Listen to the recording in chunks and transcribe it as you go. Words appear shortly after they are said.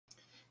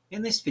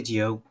In this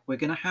video, we're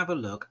going to have a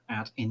look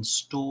at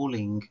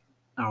installing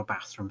our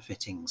bathroom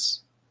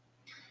fittings.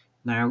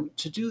 Now,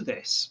 to do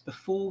this,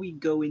 before we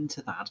go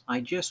into that,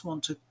 I just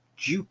want to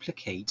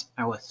duplicate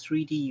our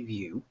 3D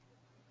view.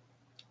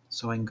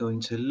 So I'm going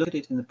to look at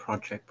it in the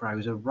project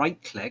browser,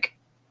 right-click,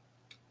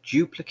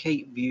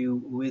 duplicate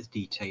view with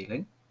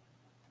detailing,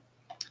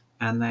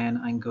 and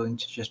then I'm going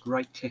to just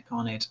right-click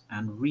on it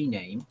and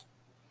rename,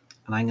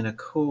 and I'm going to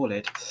call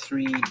it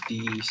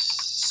 3D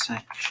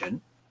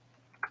section.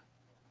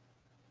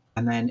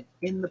 And then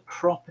in the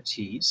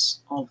properties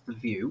of the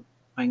view,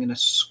 I'm going to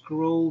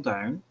scroll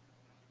down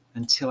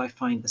until I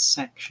find the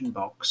section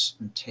box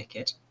and tick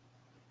it.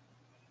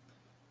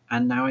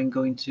 And now I'm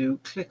going to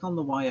click on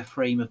the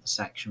wireframe of the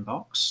section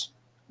box,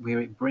 where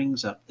it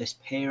brings up this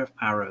pair of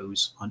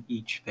arrows on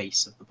each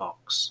face of the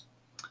box.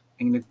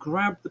 I'm going to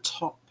grab the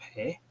top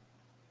pair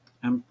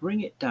and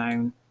bring it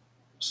down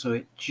so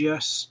it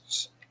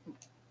just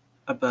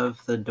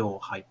above the door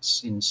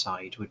heights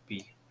inside would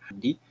be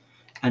handy.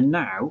 And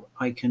now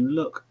I can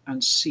look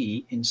and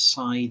see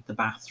inside the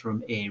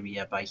bathroom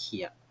area by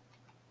here.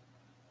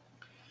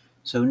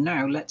 So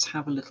now let's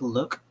have a little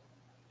look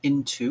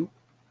into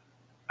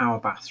our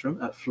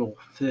bathroom at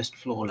first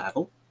floor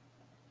level.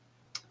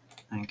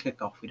 And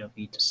click off, we don't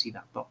need to see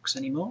that box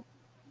anymore.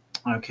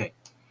 Okay,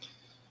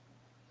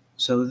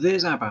 so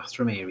there's our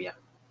bathroom area.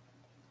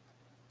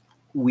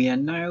 We are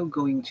now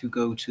going to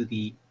go to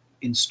the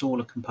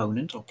installer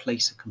component or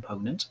placer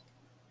component,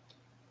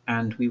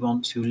 and we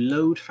want to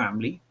load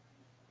family,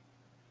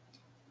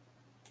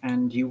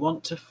 and you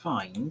want to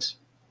find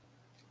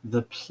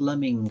the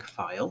plumbing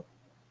file.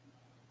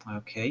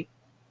 Okay,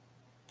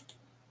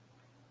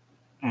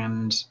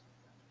 and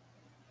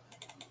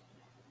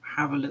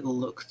have a little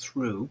look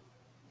through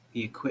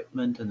the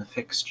equipment and the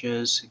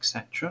fixtures,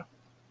 etc.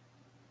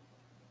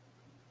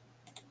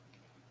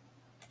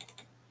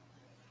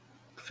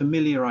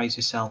 Familiarize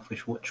yourself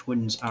with which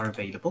ones are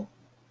available,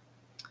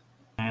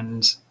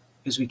 and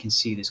as we can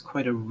see, there's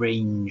quite a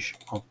range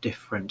of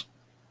different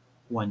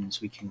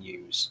ones we can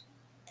use.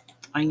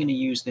 I'm going to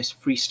use this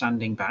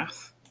freestanding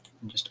bath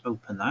and just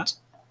open that.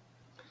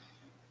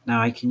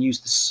 Now I can use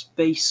the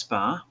space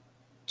bar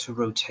to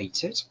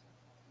rotate it,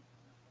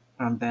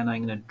 and then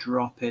I'm going to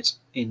drop it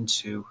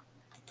into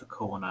the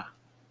corner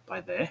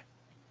by there.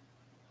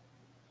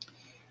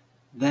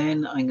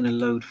 Then I'm going to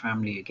load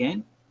family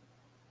again,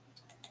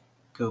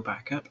 go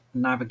back up,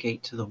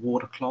 navigate to the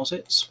water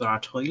closets for our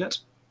toilet,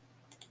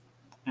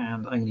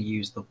 and I'm going to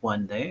use the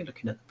one there,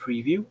 looking at the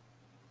preview.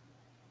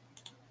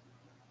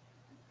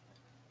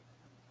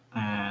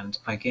 And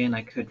again,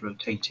 I could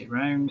rotate it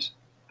around,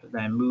 but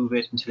then move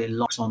it until it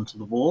locks onto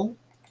the wall,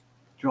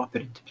 drop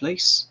it into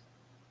place.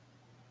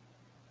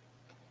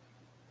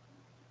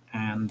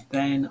 And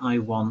then I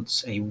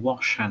want a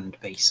wash hand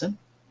basin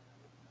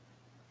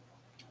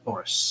or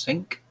a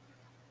sink.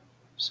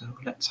 So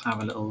let's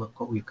have a little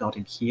look what we've got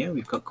in here.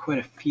 We've got quite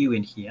a few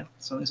in here.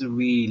 So there's a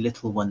really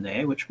little one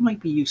there, which might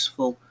be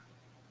useful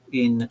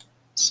in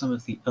some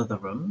of the other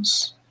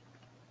rooms,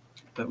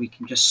 but we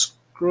can just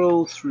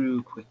scroll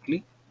through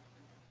quickly,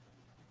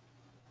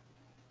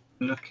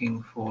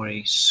 looking for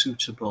a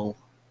suitable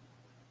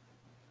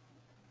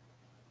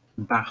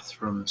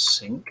bathroom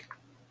sink.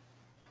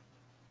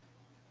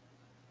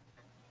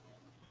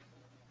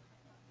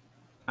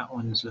 That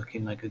one's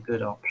looking like a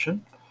good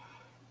option.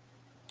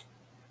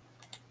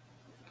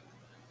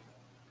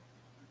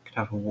 Could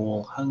have a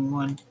wall hung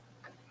one.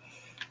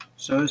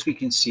 So as we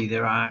can see,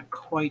 there are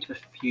quite a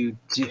few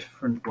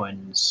different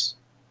ones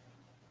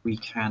we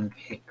can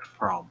pick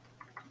from.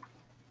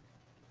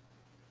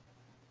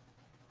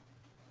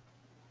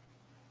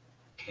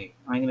 Okay,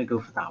 I'm going to go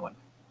for that one.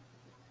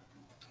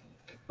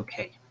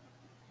 Okay.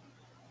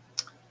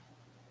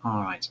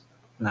 All right.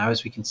 Now,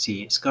 as we can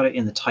see, it's got it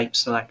in the type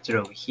selector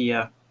over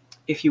here.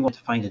 If you want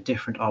to find a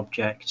different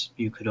object,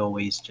 you could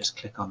always just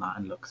click on that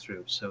and look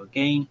through. So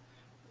again,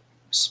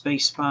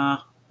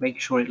 spacebar, make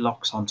sure it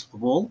locks onto the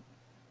wall.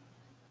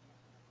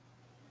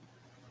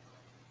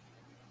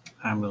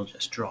 And we'll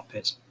just drop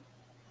it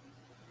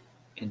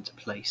into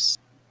place.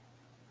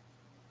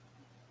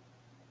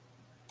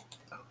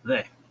 Over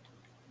there.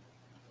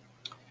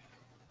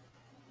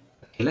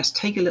 Okay, let's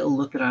take a little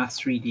look at our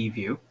 3D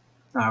view,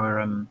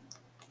 our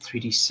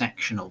 3D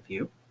sectional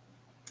view,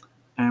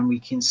 and we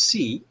can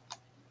see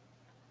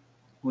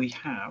we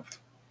have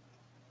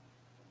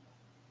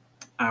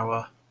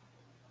our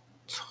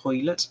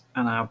toilet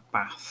and our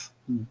bath,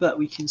 but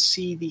we can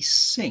see the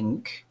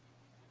sink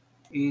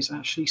is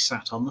actually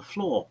sat on the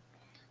floor.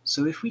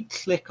 So if we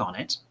click on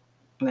it,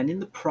 and then in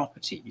the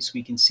properties,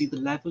 we can see the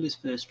level is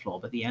first floor,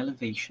 but the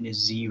elevation is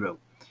 0.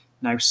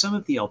 Now, some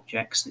of the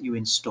objects that you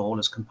install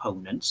as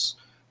components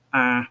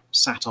are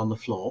sat on the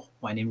floor,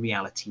 when in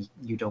reality,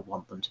 you don't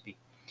want them to be.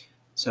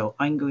 So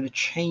I'm going to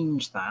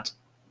change that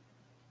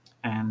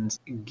and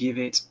give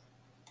it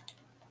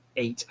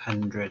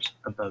 800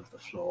 above the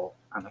floor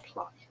and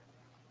apply.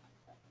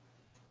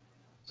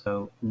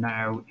 So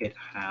now it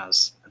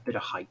has a bit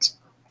of height.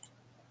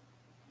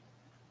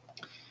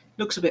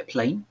 Looks a bit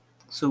plain,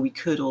 So we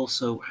could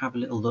also have a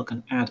little look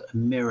and add a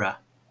mirror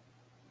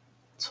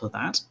to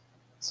that.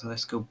 So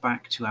let's go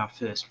back to our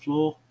first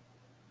floor,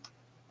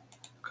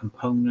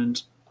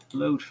 component,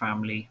 load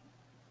family,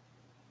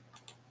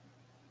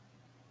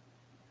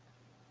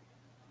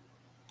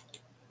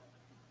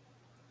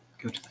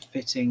 go to the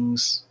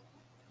fittings.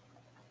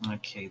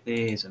 Okay,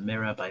 there's a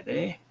mirror by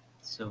there.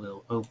 So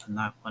we'll open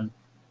that one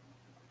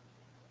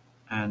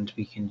and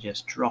we can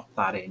just drop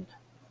that in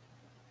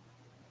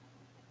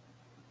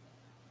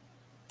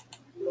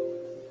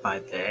by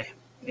there.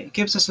 It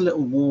gives us a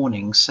little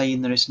warning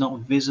saying that it's not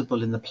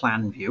visible in the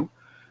plan view.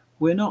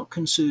 We're not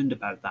concerned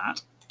about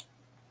that.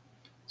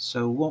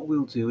 So what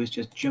we'll do is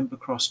just jump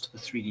across to the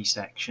 3D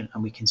section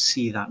and we can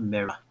see that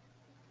mirror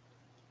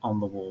on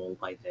the wall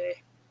by there.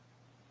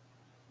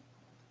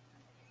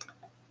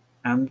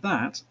 And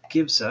that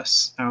gives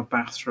us our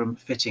bathroom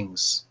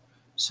fittings.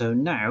 So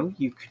now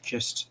you could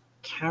just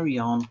carry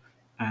on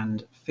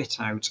and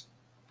fit out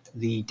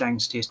the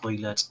downstairs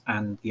toilet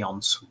and the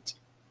ensuite.